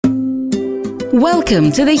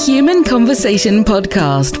Welcome to the Human Conversation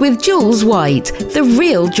podcast with Jules White, the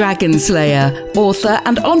real dragon slayer, author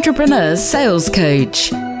and entrepreneur sales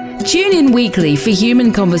coach. Tune in weekly for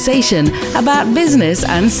human conversation about business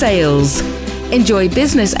and sales. Enjoy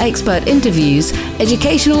business expert interviews,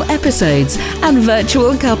 educational episodes, and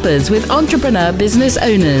virtual cuppers with entrepreneur business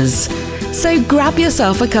owners. So grab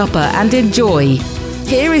yourself a cuppa and enjoy.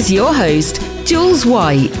 Here is your host, Jules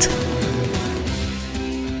White.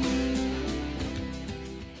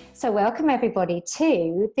 So welcome everybody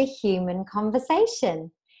to the Human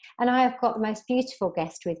Conversation. And I have got the most beautiful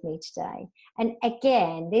guest with me today. And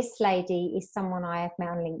again, this lady is someone I have met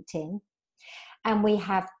on LinkedIn. And we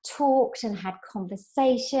have talked and had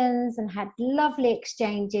conversations and had lovely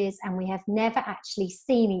exchanges, and we have never actually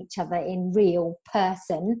seen each other in real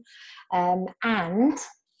person. And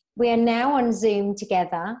we are now on Zoom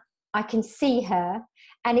together. I can see her.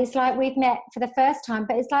 And it's like we've met for the first time,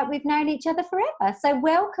 but it's like we've known each other forever. So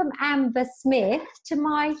welcome, Amber Smith, to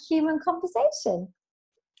my Human Conversation.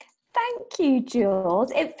 Thank you,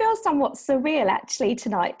 Jules. It feels somewhat surreal actually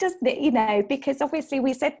tonight, doesn't it? You know, because obviously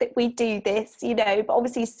we said that we do this, you know, but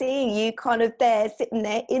obviously seeing you kind of there, sitting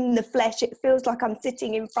there in the flesh, it feels like I'm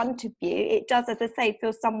sitting in front of you. It does, as I say,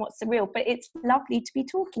 feel somewhat surreal, but it's lovely to be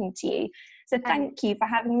talking to you. So thank you for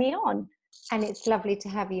having me on. And it's lovely to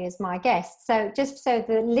have you as my guest. So just so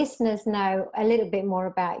the listeners know a little bit more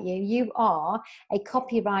about you, you are a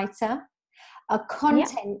copywriter, a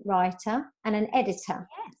content writer, and an editor.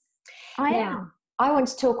 Yes, I am. I want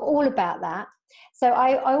to talk all about that. So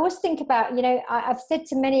I always think about, you know, I've said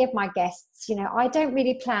to many of my guests, you know, I don't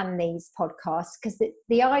really plan these podcasts because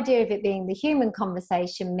the idea of it being the human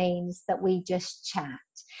conversation means that we just chat.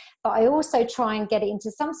 But I also try and get it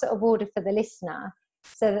into some sort of order for the listener,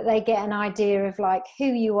 so that they get an idea of like who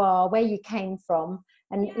you are, where you came from,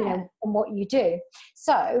 and you know, and what you do.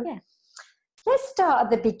 So let's start at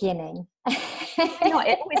the beginning.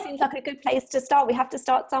 It always seems like a good place to start. We have to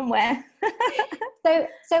start somewhere.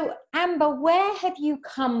 So Amber, where have you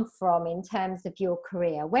come from in terms of your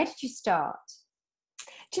career? Where did you start?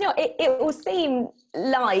 Do you know, it will seem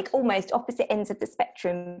like almost opposite ends of the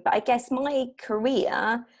spectrum, but I guess my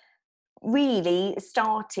career really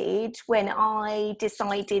started when I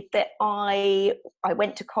decided that I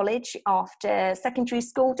went to college after secondary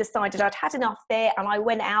school, decided I'd had enough there, and I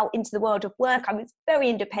went out into the world of work. I was very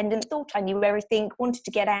independent, thought I knew everything, wanted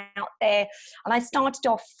to get out there, and I started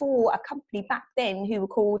off for a company back then who were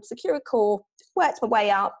called Securicor, worked my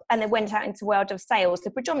way up, and then went out into the world of sales.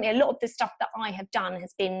 So predominantly a lot of the stuff that I have done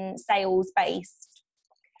has been sales based.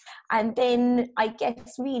 And then I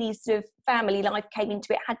guess really sort of family life came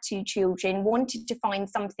into it, had 2 children, wanted to find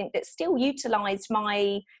something that still utilised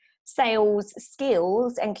my sales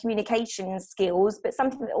skills and communication skills, but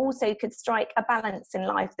something that also could strike a balance in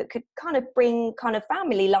life, that could kind of bring kind of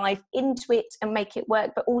family life into it and make it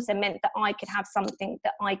work, but also meant that I could have something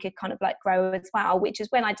that I could kind of like grow as well, which is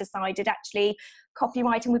when I decided actually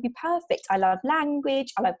copywriting would be perfect. I love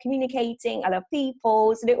language, I love communicating, I love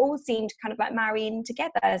people, so it all seemed kind of like marrying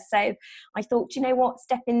together. So I thought, you know what,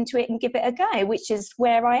 step into it and give it a go, which is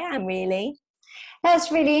where I am really.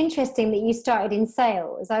 That's really interesting that you started in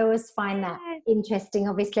sales. I always find that interesting,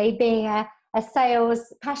 obviously, being a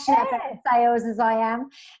sales, passionate about sales as I am.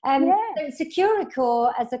 So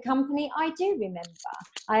Securicor as a company, I do remember.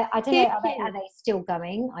 I don't know, are they still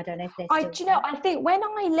going? I don't know if they're still going. Do you know, I think when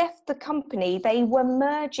I left the company, they were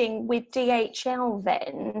merging with DHL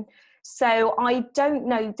then. So I don't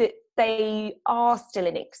know that they are still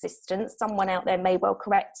in existence. Someone out there may well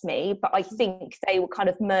correct me, but I think they were kind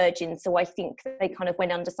of merging. So I think they kind of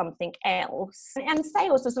went under something else. And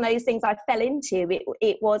sales was one of those things I fell into.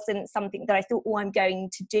 It wasn't something that I thought, I'm going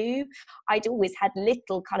to do. I'd always had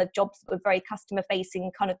little kind of jobs that were very customer facing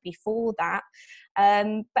kind of before that.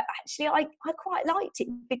 But actually I quite liked it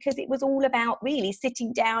because it was all about really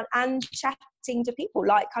sitting down and chatting to people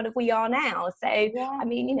like kind of we are now. So, I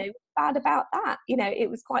mean, you know, bad about that, you know, it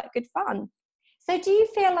was quite good fun. So do you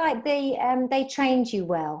feel like they trained you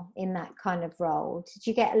well in that kind of role? Did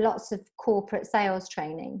you get lots of corporate sales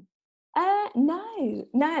training?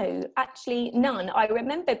 No, actually none. I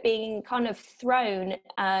remember being kind of thrown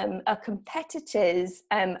a competitor's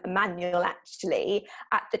manual actually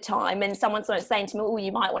at the time, and someone sort of saying to me,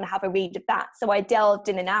 you might want to have a read of that. So I delved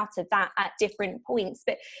in and out of that at different points,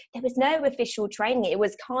 but there was no official training. It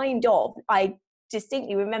was kind of, I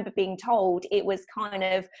distinctly remember being told it was kind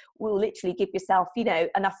of, will literally give yourself, you know,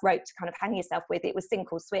 enough rope to kind of hang yourself with. It was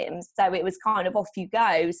sink or swim. So it was kind of off you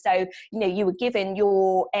go. So, you know, you were given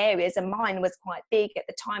your areas, and mine was quite big at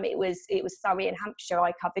the time. It was Surrey and Hampshire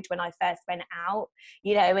I covered when I first went out,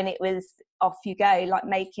 you know, and it was off you go, like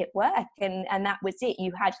make it work. And that was it.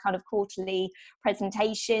 You had kind of quarterly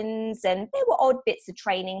presentations, and there were odd bits of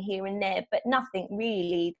training here and there, but nothing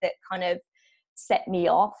really that kind of set me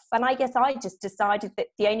off. And I guess I just decided that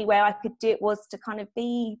the only way I could do it was to kind of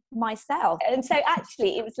be myself. And so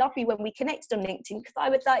actually it was lovely when we connected on LinkedIn, because I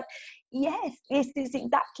was like, yes, this is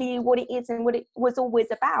exactly what it is and what it was always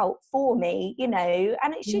about for me, you know,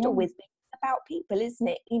 and it should always be about people, isn't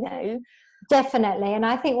it, you know? Definitely. And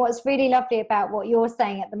I think what's really lovely about what you're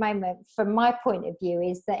saying at the moment, from my point of view,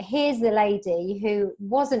 is that here's the lady who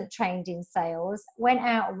wasn't trained in sales, went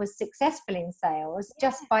out and was successful in sales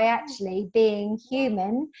just by actually being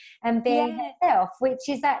human and being herself, which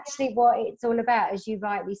is actually what it's all about, as you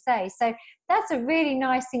rightly say. So that's a really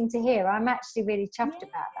nice thing to hear. I'm actually really chuffed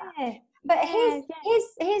about that. But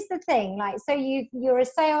here's the thing, like, so you're a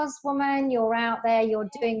saleswoman, you're out there, you're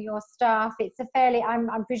doing your stuff. It's a fairly, I'm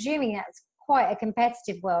presuming that's quite a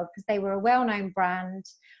competitive world, because they were a well-known brand.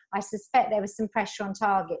 I suspect there was some pressure on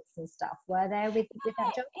targets and stuff. Were there with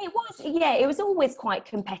that job? It was always quite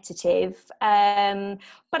competitive.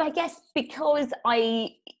 But I guess because I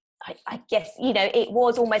guess, you know, it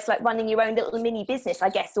was almost like running your own little mini business, I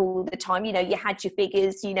guess, all the time. You know, you had your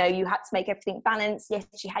figures, you know, you had to make everything balanced. Yes,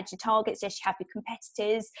 you had your targets. Yes, you had your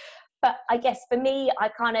competitors. But I guess for me, I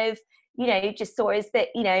kind of, you know, just saw as that,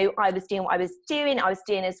 you know, I was doing what I was doing. I was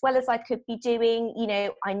doing as well as I could be doing. You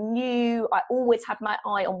know, I knew I always had my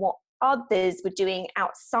eye on what others were doing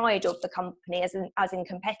outside of the company as in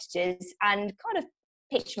competitors, and kind of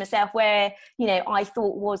pitch myself where, you know, I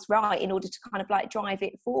thought was right in order to kind of like drive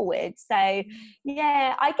it forward. So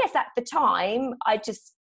yeah, I guess at the time I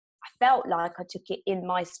felt like I took it in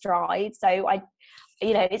my stride. So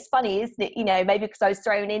you know, it's funny, isn't it? You know, maybe because I was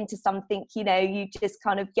thrown into something, you know, you just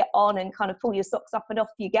kind of get on and kind of pull your socks up and off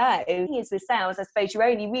you go. The thing is with sales, I suppose you're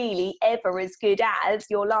only really ever as good as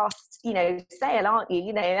your last, you know, sale, aren't you?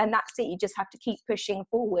 You know, and that's it. You just have to keep pushing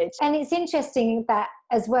forward. And it's interesting that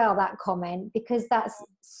as well, that comment, because that's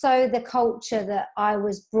so the culture that I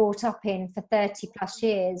was brought up in for 30 plus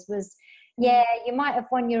years was, yeah, you might have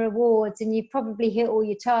won your awards and you probably hit all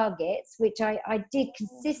your targets, which I did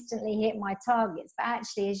consistently hit my targets. But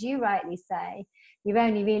actually, as you rightly say, you're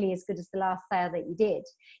only really as good as the last sale that you did.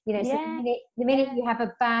 You know, so the minute you have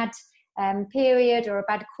a bad period or a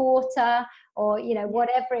bad quarter, or, you know,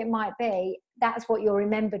 whatever it might be, that's what you're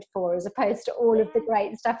remembered for, as opposed to all of the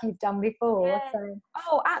great stuff you've done before. So.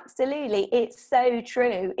 Oh, absolutely. It's so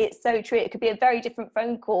true. It's so true. It could be a very different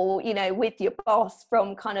phone call, you know, with your boss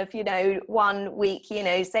from kind of, you know, 1 week, you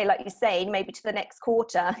know, say, like you say, maybe to the next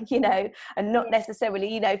quarter, you know, and not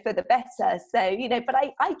necessarily, you know, for the better. So, you know, but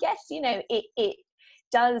I guess, you know, it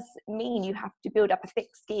does mean you have to build up a thick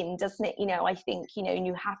skin, doesn't it? You know, I think, you know, and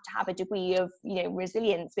you have to have a degree of, you know,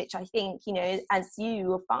 resilience, which I think, you know, as you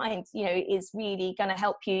will find, you know, is really going to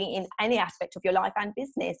help you in any aspect of your life and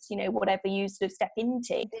business, you know, whatever you sort of step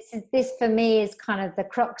into. This for me is kind of the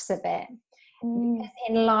crux of it. Because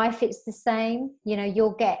in life it's the same, you know,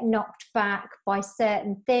 you'll get knocked back by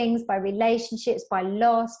certain things, by relationships, by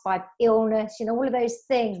loss, by illness, you know, all of those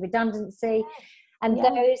things, redundancy. And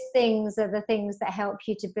those things are the things that help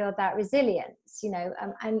you to build that resilience, you know,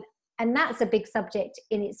 and that's a big subject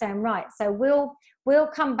in its own right. So we'll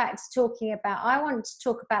come back to talking about, I want to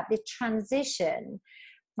talk about the transition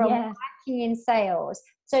from working in sales.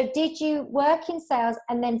 So did you work in sales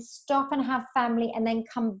and then stop and have family and then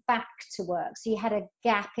come back to work? So you had a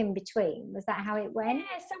gap in between. Was that how it went?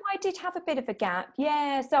 Yeah, so I did have a bit of a gap.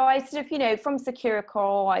 Yeah, so I sort of, you know, from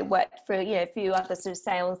Securicor, I worked for, you know, a few other sort of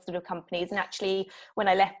sales sort of companies. And actually, when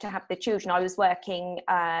I left to have the children, I was working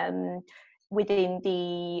within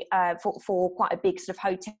the for quite a big sort of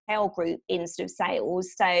hotel group in sort of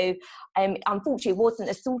sales. So unfortunately it wasn't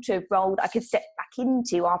a sort of role that I could step back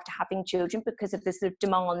into after having children because of the sort of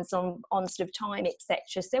demands on sort of time,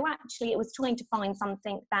 etc. So actually it was trying to find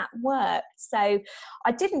something that worked. So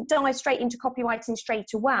I didn't dive straight into copywriting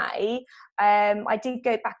straight away. I did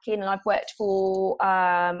go back in and I've worked for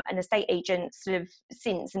an estate agent sort of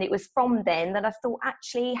since, and it was from then that I thought,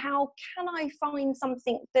 actually, how can I find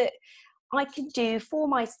something that I can do for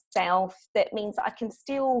myself that means that I can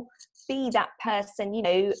still be that person, you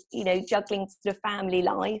know, juggling sort of family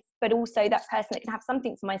life, but also that person that can have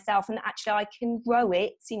something for myself, and actually I can grow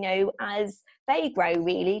it, you know, as they grow,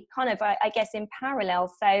 really, kind of, I guess, in parallel.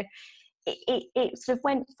 So it sort of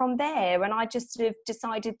went from there, and I just sort of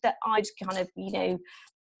decided that I'd kind of,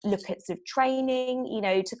 look at sort of training,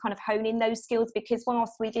 to kind of hone in those skills, because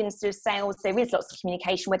whilst within sort of sales there is lots of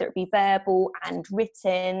communication, whether it be verbal and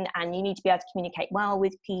written, and you need to be able to communicate well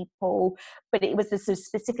with people, but it was the sort of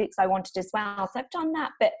specifics I wanted as well. So I've done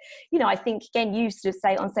that, but I think again, you sort of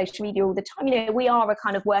say on social media all the time, we are a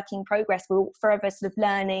kind of work in progress. We're forever sort of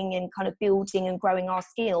learning and kind of building and growing our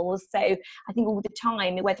skills. So I think all the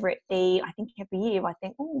time, whether it be, I think every year I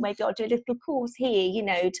think, oh, maybe I'll do a little course here,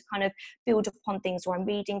 to kind of build upon things, or I'm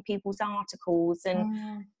reading people's articles,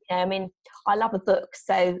 and I mean, I love a book,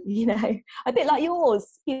 so a bit like yours,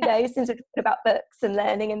 since we're talking about books and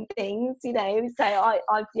learning and things, so I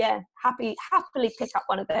happily pick up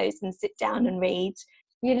one of those and sit down and read.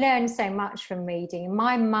 You learn so much from reading.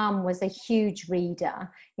 My mum was a huge reader.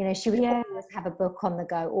 She would always have a book on the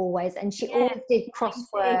go, always. And she always did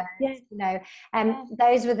crosswords,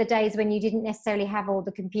 those were the days when you didn't necessarily have all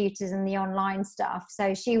the computers and the online stuff.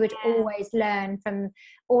 So she would always learn from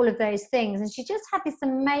all of those things. And she just had this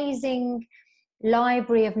amazing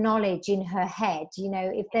library of knowledge in her head.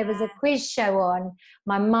 If there was a quiz show on,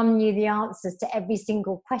 my mum knew the answers to every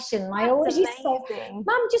single question. And I always used to say,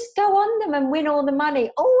 Mum, just go on them and win all the money.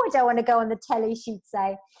 Oh, I don't want to go on the telly, she'd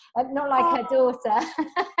say. Not like her daughter.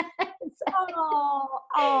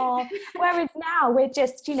 Whereas now we're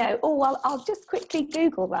just, I'll just quickly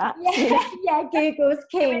Google that. Google's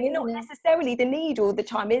king. It's not necessarily the need all the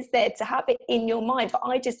time, is there, to have it in your mind? But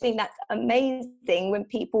I just think that's amazing when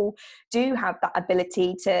people do have that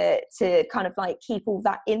ability to kind of like keep all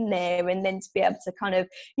that in there, and then to be able to kind of,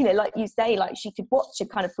 like you say, like she could watch a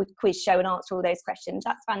kind of quiz show and answer all those questions.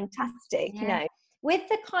 That's fantastic, With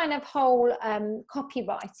the kind of whole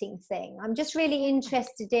copywriting thing, I'm just really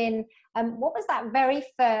interested in what was that very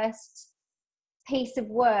first piece of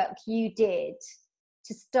work you did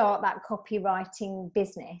to start that copywriting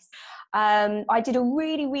business? I did a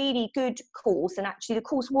really, really good course, and actually the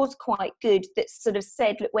course was quite good, that sort of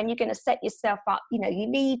said, look, when you're going to set yourself up, you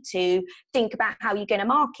need to think about how you're going to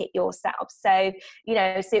market yourself. So,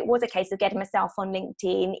 so it was a case of getting myself on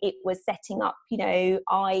LinkedIn. It was setting up,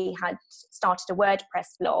 I had started a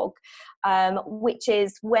WordPress blog, which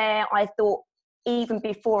is where I thought, even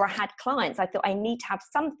before I had clients, I thought I need to have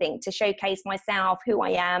something to showcase myself, who I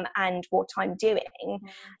am and what I'm doing.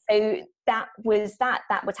 So that was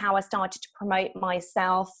how I started to promote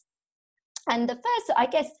myself. And the first, I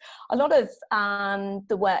guess, a lot of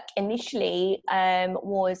the work initially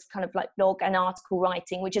was kind of like blog and article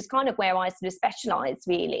writing, which is kind of where I sort of specialise,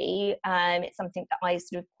 really. It's something that I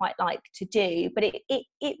sort of quite like to do. But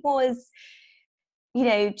it was,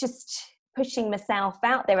 just pushing myself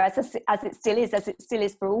out there, as it still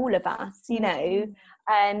is for all of us,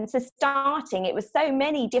 so starting, it was so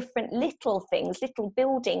many different little things, little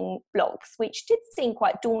building blocks, which did seem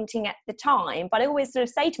quite daunting at the time, but I always sort of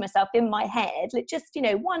say to myself in my head, like, just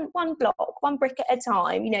one block, one brick at a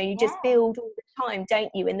time, you just build all the time,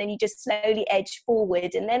 don't you? And then you just slowly edge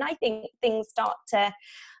forward, and then I think things start to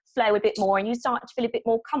flow a bit more, and you start to feel a bit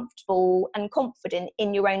more comfortable and confident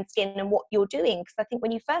in your own skin and what you're doing. Because I think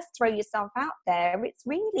when you first throw yourself out there, it's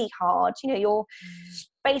really hard. You're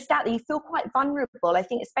based out there, you feel quite vulnerable. I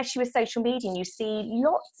think especially with social media, and you see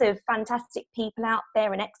lots of fantastic people out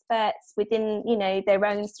there and experts within, their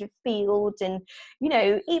own sort of field, and,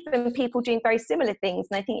 even people doing very similar things.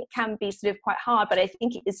 And I think it can be sort of quite hard, but I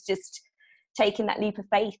think it is just taking that leap of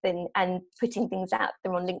faith and putting things out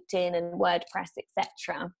there on LinkedIn and WordPress,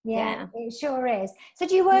 etc. Yeah, it sure is. So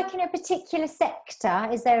do you work in a particular sector?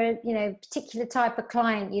 Is there a particular type of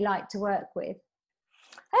client you like to work with?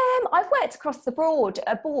 I've worked across the board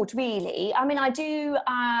really. I mean,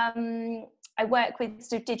 I work with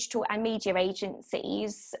sort of digital and media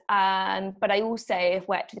agencies, but I also have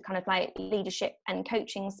worked with kind of like leadership and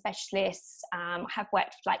coaching specialists. I have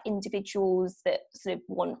worked with like individuals that sort of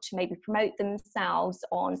want to maybe promote themselves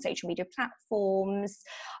on social media platforms,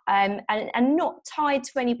 and not tied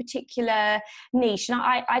to any particular niche. And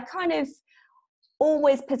I kind of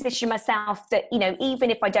always position myself that,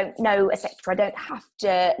 even if I don't know a sector, I don't have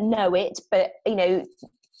to know it, but,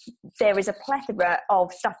 there is a plethora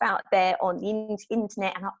of stuff out there on the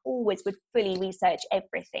internet, and I always would fully research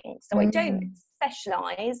everything. So I don't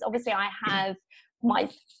specialise. Obviously, I have my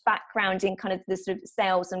background in kind of the sort of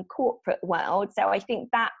sales and corporate world. So I think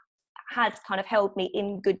that has kind of held me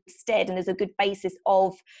in good stead, and there's a good basis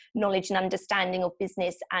of knowledge and understanding of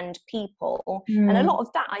business and people. And a lot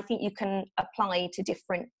of that, I think you can apply to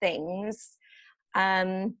different things.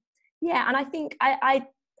 And I think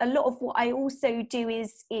a lot of what I also do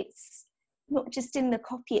is it's not just in the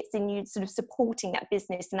copy, it's in you sort of supporting that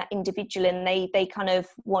business and that individual, and they kind of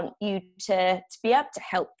want you to be able to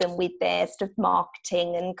help them with their sort of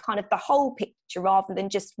marketing and kind of the whole picture rather than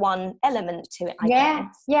just one element to it, I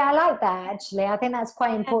guess. Yeah, I like that actually. I think that's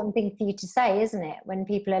quite an important thing for you to say, isn't it, when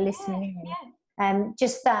people are listening in?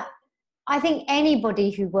 Just that I think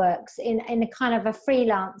anybody who works in a kind of a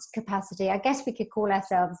freelance capacity, I guess we could call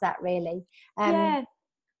ourselves that really.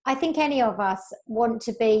 I think any of us want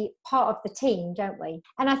to be part of the team, don't we?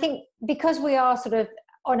 And I think because we are sort of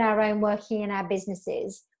on our own working in our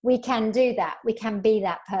businesses, we can do that. We can be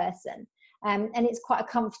that person. And it's quite a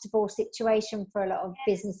comfortable situation for a lot of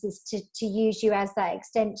businesses to use you as that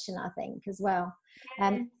extension, I think, as well.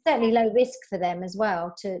 Certainly low risk for them as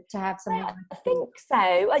well to have someone. Well, I think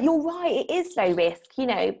so. You're right, it is low risk, you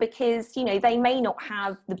know, because, you know, they may not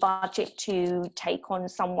have the budget to take on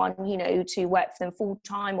someone, you know, to work for them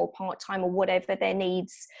full-time or part-time or whatever their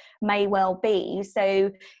needs may well be.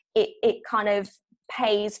 So it kind of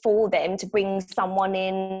pays for them to bring someone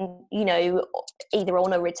in, you know, either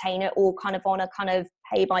on a retainer or kind of on a kind of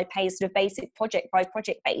pay by pay sort of basic project by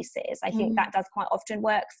project basis. I think that does quite often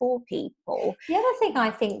work for people. The other thing I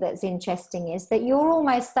think that's interesting is that you're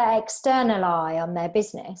almost that external eye on their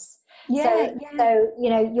business. So you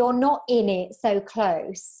know, you're not in it so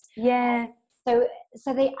close. So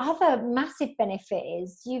the other massive benefit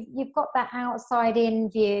is you've got that outside in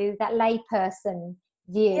view, that layperson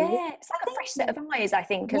view. It's like a fresh set of eyes, I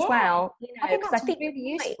think, as well. You know, I think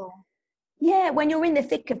really useful. When you're in the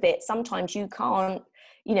thick of it, sometimes you can't,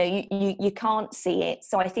 you know, you can't see it.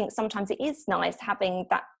 So I think sometimes it is nice having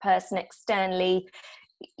that person externally,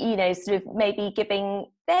 you know, sort of maybe giving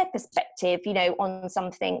their perspective, you know, on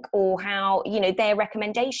something, or how, you know, their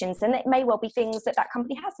recommendations, and it may well be things that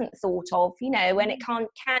company hasn't thought of, you know, and it can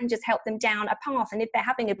just help them down a path. And if they're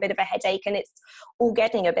having a bit of a headache and it's all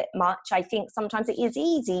getting a bit much, I think sometimes it is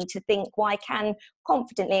easy to think, well, I can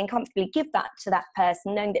confidently and comfortably give that to that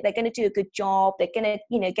person, knowing that they're going to do a good job, they're going to,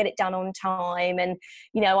 you know, get it done on time, and,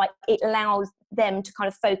 you know, it allows them to kind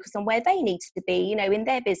of focus on where they need to be, you know, in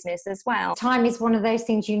their business as well. Time is one of those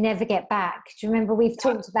things you never get back. Do you remember we've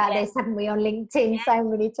talked about this, haven't we, on LinkedIn so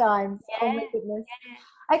many times? Oh my goodness.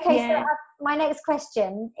 Okay, so my next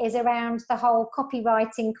question is around the whole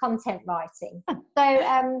copywriting, content writing.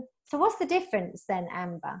 So what's the difference then,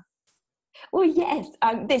 Amber? Well, yes,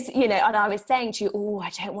 this, you know, and I was saying to you,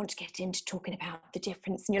 I don't want to get into talking about the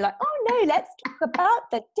difference, and you're like, oh no, let's talk about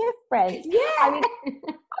the difference. I mean,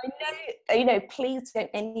 I know, you know, please don't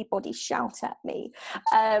anybody shout at me.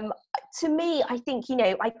 To me, I think, you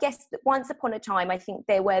know, I guess that once upon a time, I think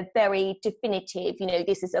they were very definitive, you know,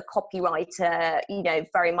 this is a copywriter, you know,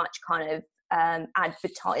 very much kind of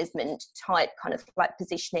advertisement type kind of like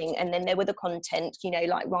positioning, and then there were the content, you know,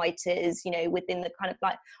 like writers, you know, within the kind of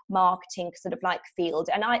like marketing sort of like field.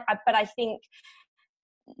 And but I think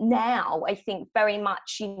now, I think very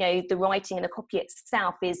much, you know, the writing and the copy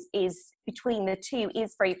itself is between the two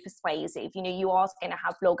is very persuasive. You know, you are going to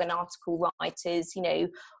have blog and article writers, you know,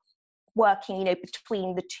 working, you know,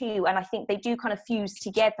 between the two, and I think they do kind of fuse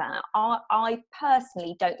together. I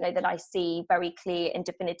personally don't know that I see very clear and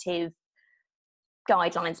definitive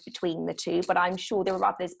guidelines between the two, but I'm sure there are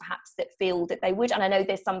others perhaps that feel that they would, and I know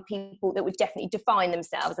there's some people that would definitely define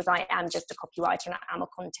themselves as, I am just a copywriter and I am a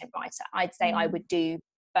content writer. I'd say I would do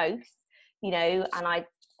both, you know, and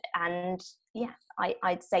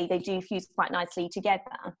I'd say they do fuse quite nicely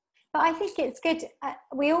together. But I think it's good.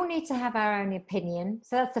 We all need to have our own opinion,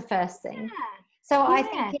 so that's the first thing. So I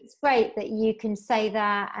think it's great that you can say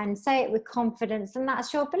that and say it with confidence, and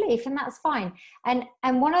that's your belief, and that's fine. And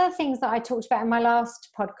one of the things that I talked about in my last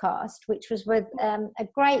podcast, which was with a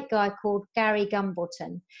great guy called Gary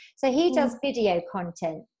Gumbleton. So he does video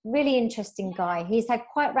content, really interesting guy. He's had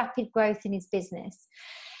quite rapid growth in his business.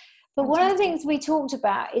 But one of the things we talked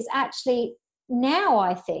about is actually now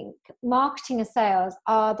I think marketing and sales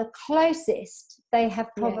are the closest they have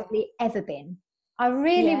probably ever been. I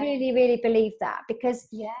really, really, really believe that, because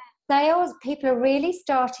sales, people are really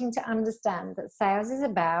starting to understand that sales is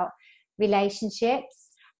about relationships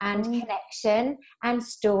and connection and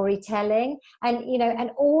storytelling and, you know,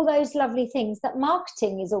 and all those lovely things that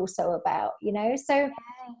marketing is also about, you know. So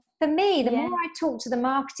for me, the more I talk to the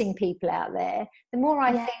marketing people out there, the more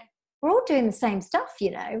I think we're all doing the same stuff, you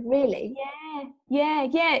know, really.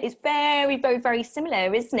 It's very, very, very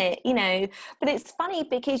similar, isn't it? You know, but it's funny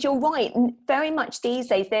because you're right. Very much these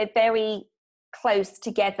days, they're very close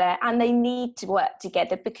together and they need to work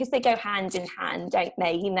together because they go hand in hand, don't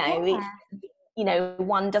they? You know, you know,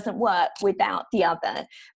 one doesn't work without the other.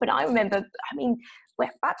 But I remember, I mean,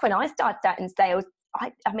 back when I started out in sales,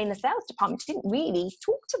 I mean, the sales department didn't really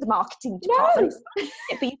talk to the marketing department. No.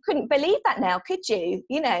 But you couldn't believe that now, could you?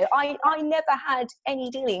 You know, I never had any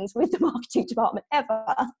dealings with the marketing department ever.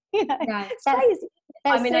 You know, no, it's crazy.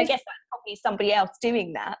 I mean, I guess that's probably somebody else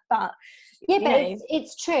doing that, but yeah, but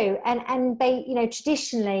it's true. And they, you know,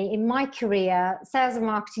 traditionally in my career, sales and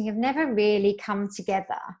marketing have never really come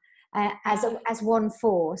together as one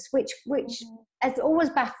force, which has always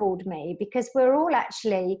baffled me, because we've all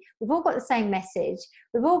got the same message,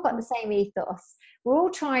 we've all got the same ethos, we're all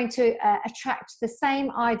trying to attract the same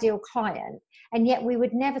ideal client, and yet we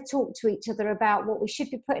would never talk to each other about what we should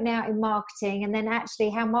be putting out in marketing, and then actually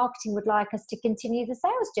how marketing would like us to continue the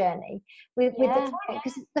sales journey with the client.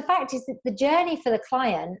 Because the fact is that the journey for the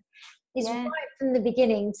client is right from the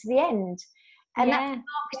beginning to the end. And that's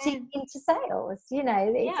marketing into sales, you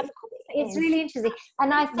know. It's really interesting.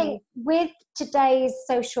 And I think with today's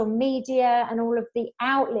social media and all of the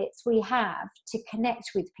outlets we have to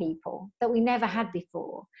connect with people that we never had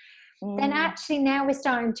before, then actually now we're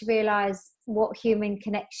starting to realise what human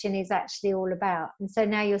connection is actually all about. And so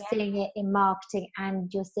now you're seeing it in marketing and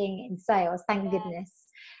you're seeing it in sales, thank goodness.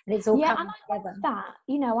 And it's all coming together. Love that.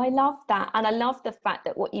 You know, I love that. And I love the fact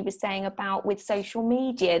that what you were saying about with social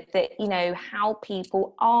media, that, you know, how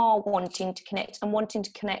people are wanting to connect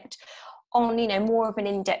on, you know, more of an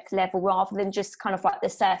in-depth level rather than just kind of like the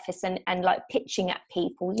surface and like pitching at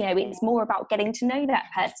people. You know, it's more about getting to know that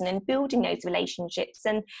person and building those relationships.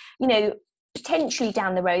 And, you know, potentially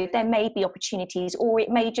down the road there may be opportunities, or it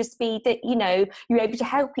may just be that, you know, you're able to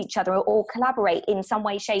help each other or collaborate in some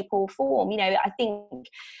way, shape or form. You know, I think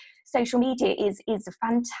social media is a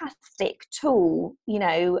fantastic tool, you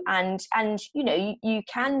know, and you know, you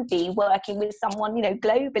can be working with someone, you know,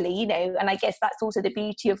 globally, you know, and I guess that's also the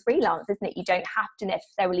beauty of freelance, isn't it? You don't have to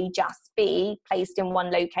necessarily just be placed in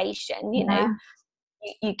one location, you know.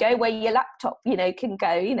 You go where your laptop, you know, can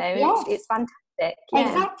go, you know. It's fantastic.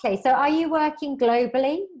 Exactly. So are you working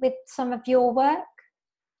globally with some of your work?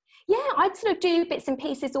 Yeah, I'd sort of do bits and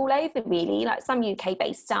pieces all over, really, like some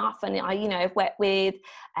UK-based stuff. And I've worked with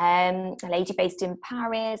a lady based in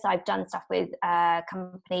Paris. I've done stuff with a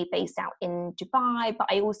company based out in Dubai, but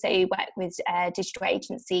I also work with a digital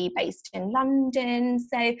agency based in London.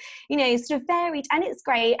 So, you know, sort of varied, and it's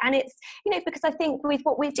great. And it's, you know, because I think with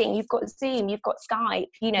what we're doing, you've got Zoom, you've got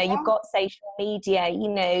Skype, you know, you've got social media, you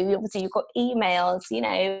know, obviously you've got emails, you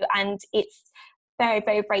know, and it's very,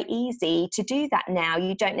 very, very easy to do that now.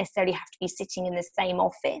 You don't necessarily have to be sitting in the same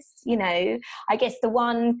office, you know. I guess the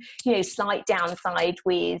one, you know, slight downside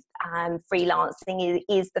with freelancing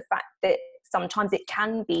is the fact that sometimes it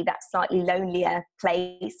can be that slightly lonelier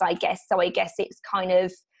place, I guess. So I guess it's kind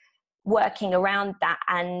of working around that,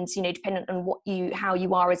 and, you know, dependent on how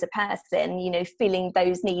you are as a person, you know, filling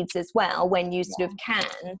those needs as well when you sort of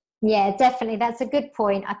can. Yeah, definitely. That's a good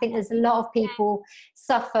point. I think there's a lot of people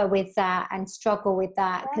suffer with that and struggle with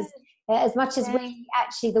that, because as much as we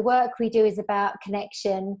actually, the work we do is about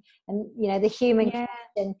connection and, you know, the human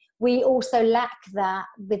connection, we also lack that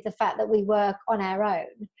with the fact that we work on our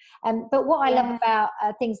own. But what I love about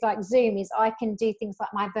things like Zoom is I can do things like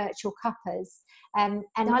my virtual cuppers. And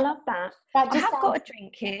I love that. I have got a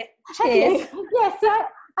drink here. Cheers. Yes,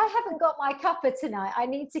 I haven't got my cuppa tonight. I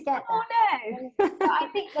need to get that. Oh no! But I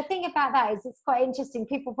think the thing about that is it's quite interesting.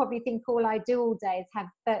 People probably think all I do all day is have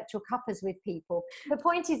virtual cuppas with people. The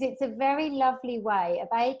point is, it's a very lovely way of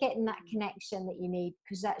getting that connection that you need,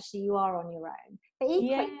 because actually you are on your own. But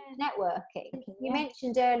equally, networking. You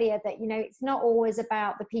mentioned earlier that, you know, it's not always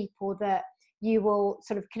about the people that you will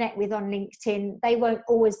sort of connect with on LinkedIn. They won't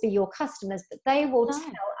always be your customers, but they will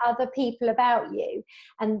tell other people about you.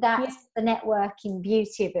 And that's the networking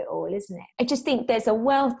beauty of it all, isn't it? I just think there's a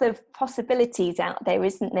wealth of possibilities out there,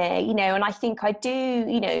 isn't there? You know, and I think I do,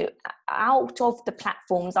 you know, out of the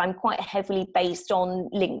platforms, I'm quite heavily based on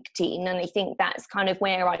LinkedIn. And I think that's kind of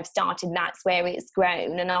where I've started. That's where it's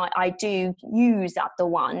grown. And I do use other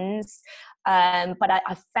ones. But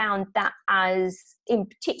I found that as in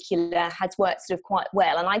particular has worked sort of quite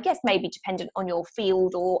well, and I guess maybe dependent on your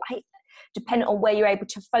field or dependent on where you're able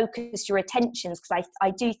to focus your attentions, because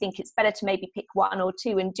I do think it's better to maybe pick one or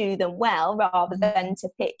two and do them well rather than to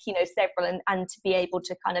pick, you know, several and to be able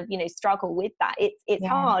to kind of, you know, struggle with that. It's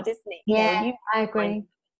hard, isn't it? Yeah, I agree.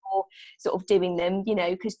 Sort of doing them, you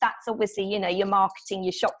know, because that's obviously, you know, your marketing,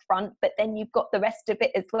 your shop front, but then you've got the rest of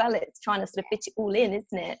it as well. It's trying to sort of fit it all in,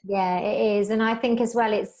 isn't it? Yeah, it is. And I think as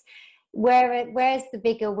well, it's where's the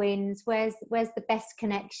bigger wins, where's the best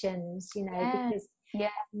connections, you know, because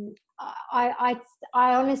I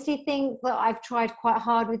honestly think that I've tried quite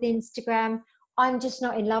hard with Instagram. I'm just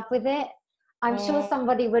not in love with it. I'm sure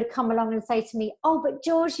somebody would come along and say to me, oh, but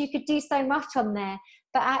George, you could do so much on there.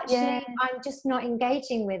 But actually, I'm just not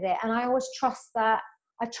engaging with it. And I always trust that.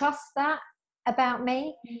 I trust that about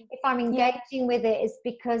me. If I'm engaging with it, it's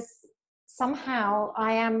because somehow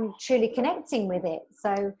I am truly connecting with it.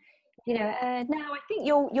 So, you know. No, I think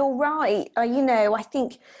you're right. You know, I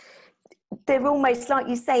think they're almost, like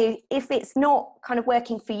you say, if it's not kind of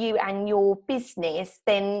working for you and your business,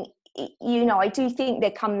 then, you know, I do think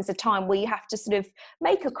there comes a time where you have to sort of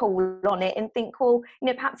make a call on it and think, well, you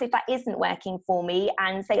know, perhaps if that isn't working for me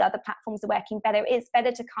and say other platforms are working better, it's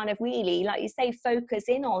better to kind of really, like you say, focus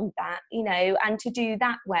in on that, you know, and to do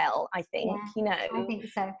that well, I think, you know, I think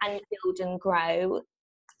so. And build and grow.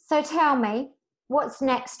 So tell me, what's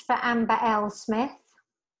next for Amber L. Smith?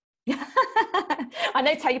 I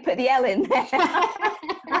know how you put the L in there.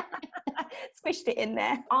 Squished it in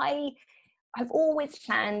there. I've always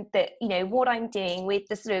planned that, you know, what I'm doing with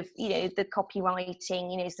the sort of, you know, the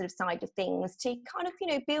copywriting, you know, sort of side of things, to kind of, you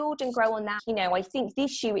know, build and grow on that. You know, I think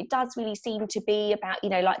this year it does really seem to be about, you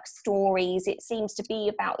know, like stories. It seems to be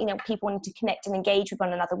about, you know, people wanting to connect and engage with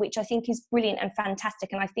one another, which I think is brilliant and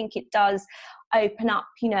fantastic. And I think it does open up,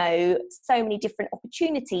 you know, so many different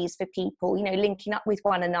opportunities for people, you know, linking up with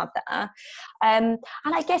one another. And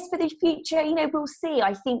I guess for the future, you know, we'll see.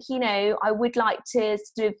 I think, you know, I would like to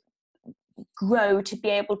sort of grow to be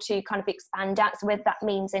able to kind of expand out, so whether that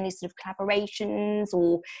means any sort of collaborations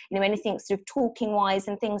or, you know, anything sort of talking wise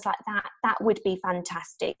and things like that, that would be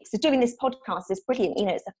fantastic. So doing this podcast is brilliant, you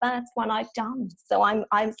know, it's the first one I've done, so I'm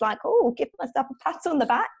like, oh, give myself a pat on the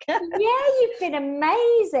back. Yeah, you've been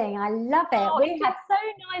amazing. I love it. Oh, it's so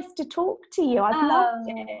nice to talk to you. I've loved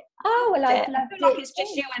it. Oh, well, I've loved I feel like it's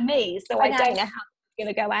just you and me, so I don't know how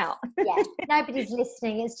going to go out. Yeah, nobody's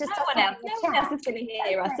listening. It's just no one else is going to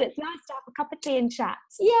hear us. It's nice to have a cup of tea and chat.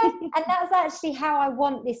 Yeah, and that's actually how I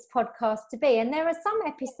want this podcast to be. And there are some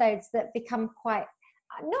episodes that become quite,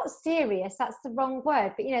 not serious, that's the wrong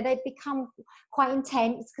word, but, you know, they become quite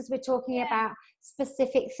intense because we're talking about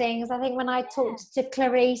specific things. I think when I talked to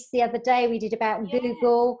Clarice the other day, we did about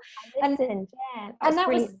Google. And that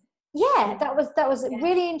was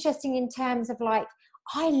really interesting in terms of, like,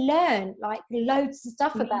 I learned like loads of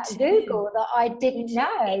stuff about Google that I didn't know.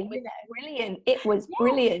 It was brilliant. It was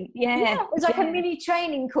brilliant. Yeah. It was like a mini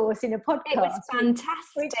training course in a podcast. It was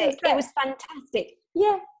fantastic. It was fantastic.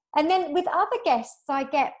 Yeah. And then with other guests, I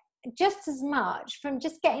get just as much from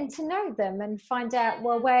just getting to know them and find out,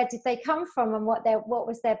 well, where did they come from and what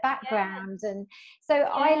was their background. And so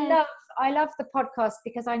I love the podcast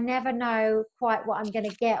because I never know quite what I'm going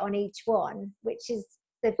to get on each one, which is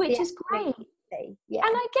great. Yeah.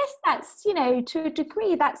 And I guess that's, you know, to a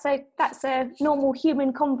degree, that's a normal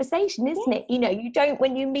human conversation, isn't it? You know, you don't,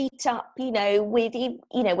 when you meet up, you know, with, you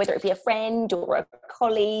know, whether it be a friend or a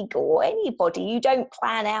colleague or anybody, you don't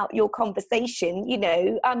plan out your conversation, you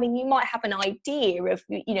know. I mean, you might have an idea of,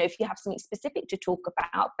 you know, if you have something specific to talk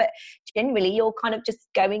about, but generally you're kind of just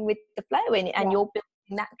going with the flow and you're building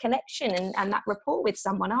that connection and that rapport with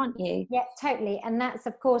someone, aren't you? Yeah, totally. And that's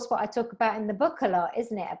of course what I talk about in the book a lot,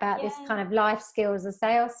 isn't it? About this kind of life skills and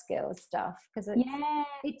sales skills stuff, because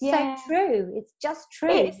it's so true. It's just true.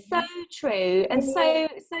 It's so true. And so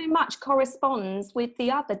much corresponds with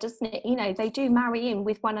the other, doesn't it? You know, they do marry in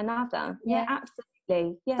with one another. Yeah,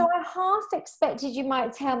 absolutely. Yeah. So I half expected you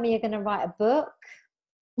might tell me you're going to write a book.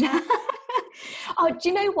 Oh, do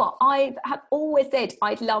you know what? I have always said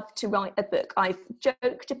I'd love to write a book. I've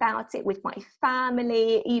joked about it with my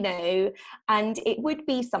family, you know, and it would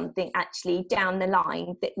be something actually down the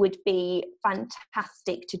line that would be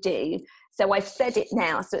fantastic to do. So I've said it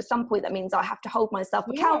now. So at some point that means I have to hold myself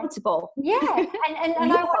accountable. Yeah. And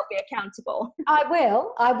I will be accountable. I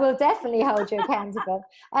will definitely hold you accountable.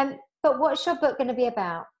 But what's your book going to be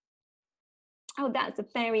about? Oh, that's a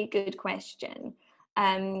very good question.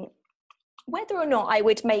 Whether or not I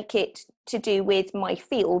would make it to do with my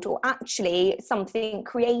field or actually something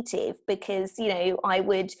creative, because, you know, I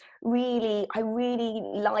really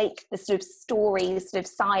like the sort of story sort of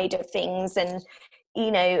side of things, and,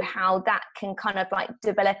 you know, how that can kind of like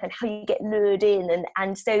develop and how you get lured in.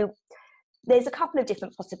 And so there's a couple of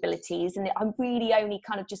different possibilities, and I'm really only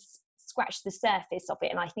kind of just scratch the surface of it,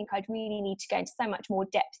 and I think I'd really need to go into so much more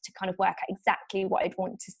depth to kind of work out exactly what I'd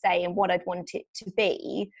want to say and what I'd want it to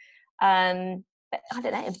be. But I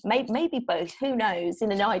don't know, maybe both, who knows,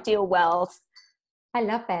 in an ideal world. I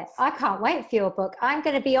love it. I can't wait for your book. I'm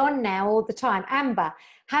going to be on now all the time. Amber,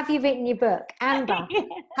 have you written your book? Amber,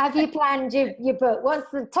 have you planned your book? What's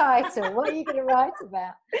the title? What are you going to write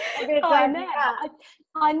about?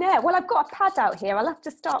 I know. Well, I've got a pad out here. I'll have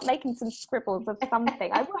to start making some scribbles of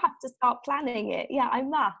something. I will have to start planning it. Yeah, I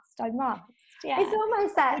must. It's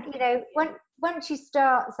almost that, once you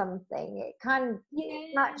start something, it kind of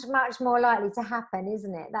much more likely to happen,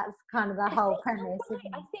 isn't it? That's kind of the whole premise.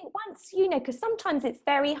 I think once, because sometimes it's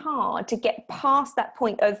very hard to get past that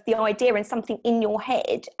point of the idea and something in your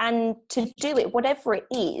head, and to do it, whatever it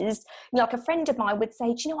is. Like a friend of mine would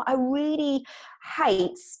say, do you know what, I really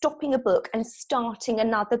hate stopping a book and starting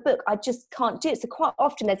another book. I just can't do it. So quite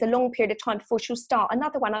often there's a long period of time before she'll start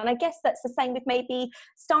another one. And I guess that's the same with maybe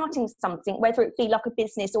starting something, whether it be like a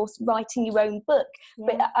business or writing your own book.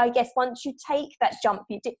 But I guess once you take that jump,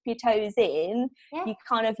 you dip your toes in, you're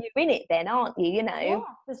in it then, aren't you?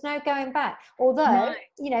 There's no going back. Although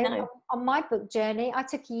on my book journey, I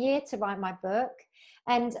took a year to write my book,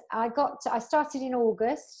 and I started in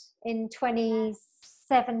August in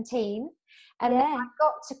 2017, and then I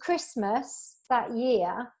got to Christmas that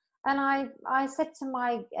year, and I said to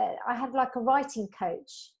I had like a writing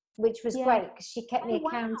coach, which was great because she kept me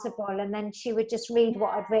accountable, and then she would just read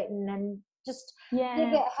what I'd written and just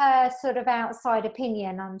give it her sort of outside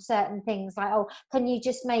opinion on certain things, like, oh, can you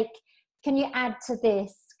add to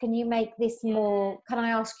this? Can you make this more? Can I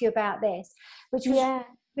ask you about this? Which was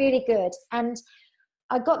really good. And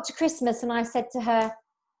I got to Christmas and I said to her,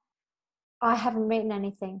 I haven't written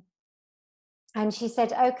anything. And she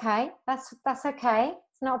said, okay, that's okay.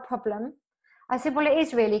 It's not a problem. I said, well, it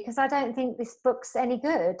is really, because I don't think this book's any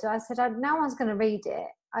good. I said, no one's going to read it.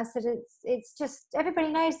 I said, it's just, everybody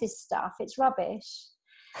knows this stuff. It's rubbish.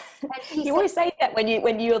 You always say that when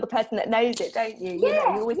you're the person that knows it, don't you?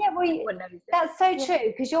 That's so true,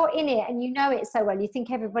 because you're in it and you know it so well. You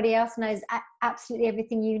think everybody else knows absolutely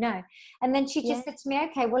everything you know. And then she just said to me,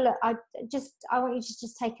 okay, well, look, I want you to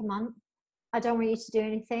just take a month. I don't want you to do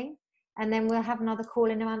anything. And then we'll have another call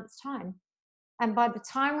in a month's time. And by the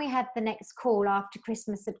time we had the next call after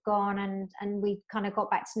Christmas had gone and we kind of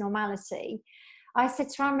got back to normality, I said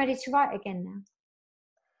to her, I'm ready to write again now.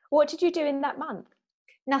 What did you do in that month?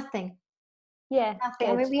 Nothing. Nothing.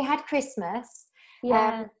 I mean, we had Christmas.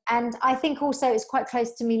 And I think also it's quite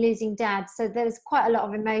close to me losing Dad, so there's quite a lot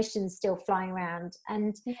of emotions still flying around.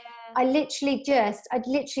 And I'd literally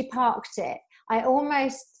parked it. I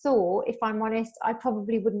almost thought, if I'm honest, I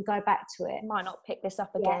probably wouldn't go back to it. Might not pick this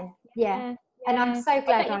up again. And I'm so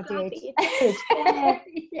glad I did.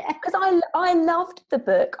 Because I loved the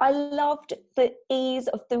book. I loved the ease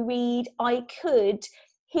of the read. I could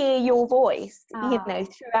hear your voice,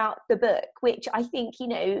 throughout the book, which I think,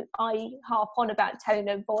 I harp on about tone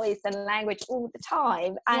of voice and language all the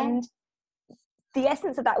time. And the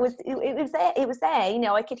essence of that was, it was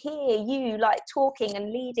there, I could hear you like talking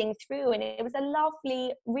and leading through, and it was a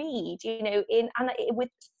lovely read, with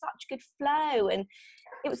such good flow, and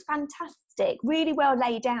it was fantastic, really well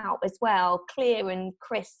laid out as well, clear and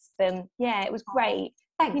crisp, and it was great.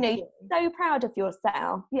 Thank you. So proud of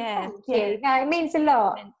yourself. Thank you. No, it means a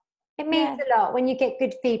lot. It means a lot when you get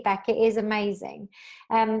good feedback. It is amazing.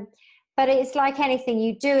 But it's like anything,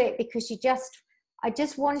 you do it because I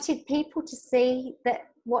just wanted people to see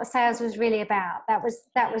that what sales was really about. That was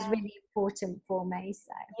really important for me.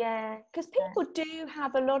 So because people do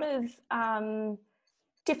have a lot of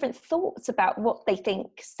different thoughts about what they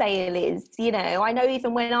think sale is. I know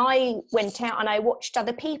even when I went out and I watched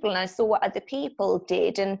other people and I saw what other people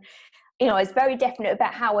did, and I was very definite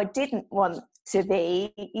about how I didn't want to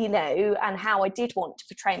be, and how I did want to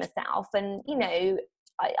portray myself. And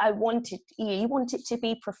I wanted, you want it to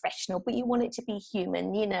be professional, but you want it to be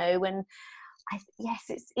human, and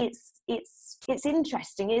it's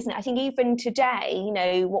interesting, isn't it? I think even today,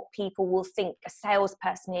 what people will think a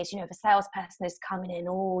salesperson is, if a salesperson is coming in,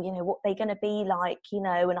 what they're going to be like, and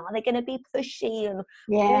are they going to be pushy, and are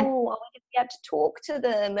we going to be able to talk to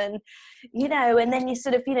them, and and then you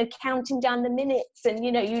sort of counting down the minutes, and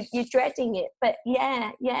you're dreading it. But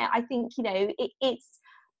I think it's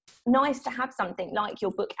nice to have something like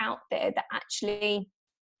your book out there that actually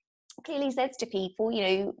clearly says to people,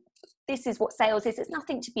 this is what sales is. It's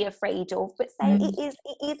nothing to be afraid of, but say it is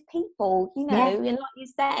people, and like you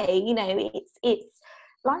say, it's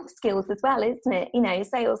life skills as well, isn't it?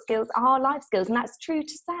 Sales skills are life skills, and that's true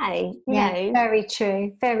to say. Very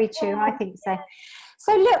true. I think so.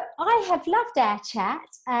 So look, I have loved our chat.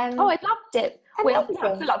 I loved it. Well, I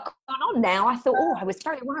feel like I've gone on now. I thought, I was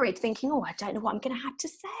very worried, thinking, I don't know what I'm going to have to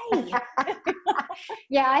say.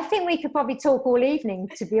 I think we could probably talk all evening,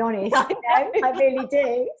 to be honest. I really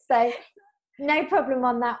do. So no problem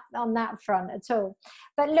on that front at all.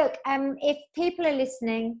 But look, if people are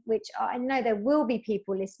listening, which I know there will be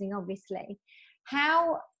people listening, obviously,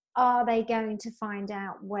 how are they going to find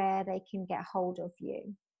out where they can get hold of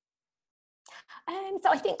you? So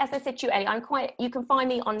I think, as I said to you earlier, you can find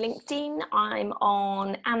me on LinkedIn. I'm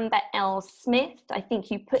on Amber L. Smith. I think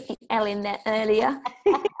you put the L in there earlier.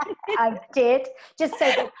 I did, just so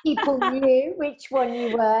that people knew which one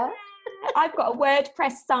you were. I've got a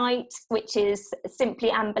WordPress site, which is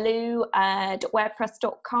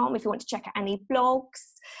simplyamberlou.wordpress.com if you want to check out any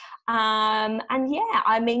blogs. And yeah,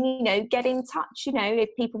 I mean, get in touch, if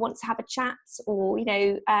people want to have a chat or,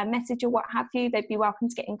 message or what have you, they'd be welcome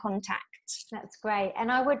to get in contact. That's great. And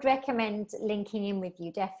I would recommend linking in with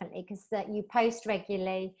you, definitely, because you post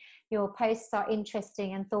regularly. Your posts are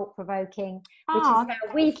interesting and thought-provoking, which is how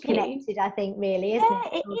we've connected, I think, really,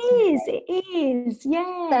 isn't it? It is,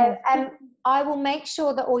 yeah. So I will make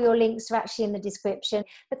sure that all your links are actually in the description.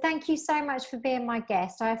 But thank you so much for being my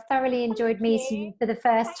guest. I've thoroughly enjoyed meeting you for the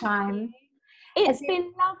first time. It's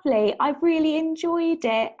been lovely. I've really enjoyed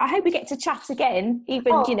it. I hope we get to chat again,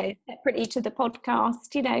 even, separately to the podcast,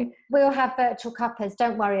 We'll have virtual cuppas.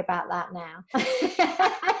 Don't worry about that now.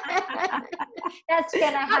 That's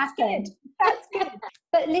going to happen. That's good.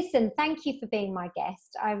 But listen, thank you for being my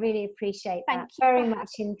guest. I really appreciate that very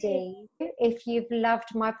much indeed. If you've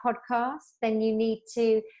loved my podcast, then you need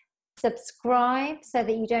to subscribe so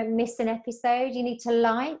that you don't miss an episode. You need to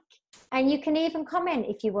like, and you can even comment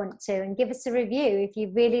if you want to, and give us a review if you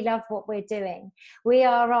really love what we're doing. We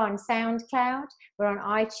are on SoundCloud, we're on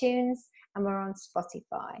iTunes, and we're on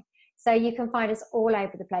Spotify. So you can find us all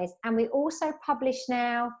over the place. And we also publish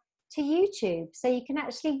now to YouTube, so you can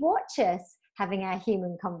actually watch us having our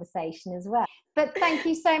human conversation as well. But thank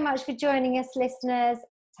you so much for joining us, listeners.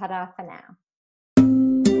 Ta-da for now.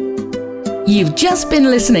 You've just been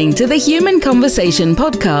listening to the Human Conversation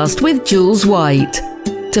podcast with Jules White.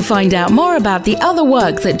 To find out more about the other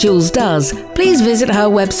work that Jules does, please visit her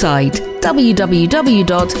website,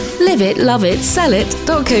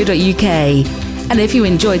 www.liveitloveitsellit.co.uk. And if you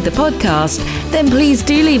enjoyed the podcast, then please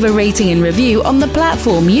do leave a rating and review on the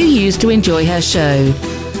platform you use to enjoy her show.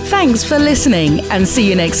 Thanks for listening, and see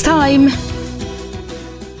you next time.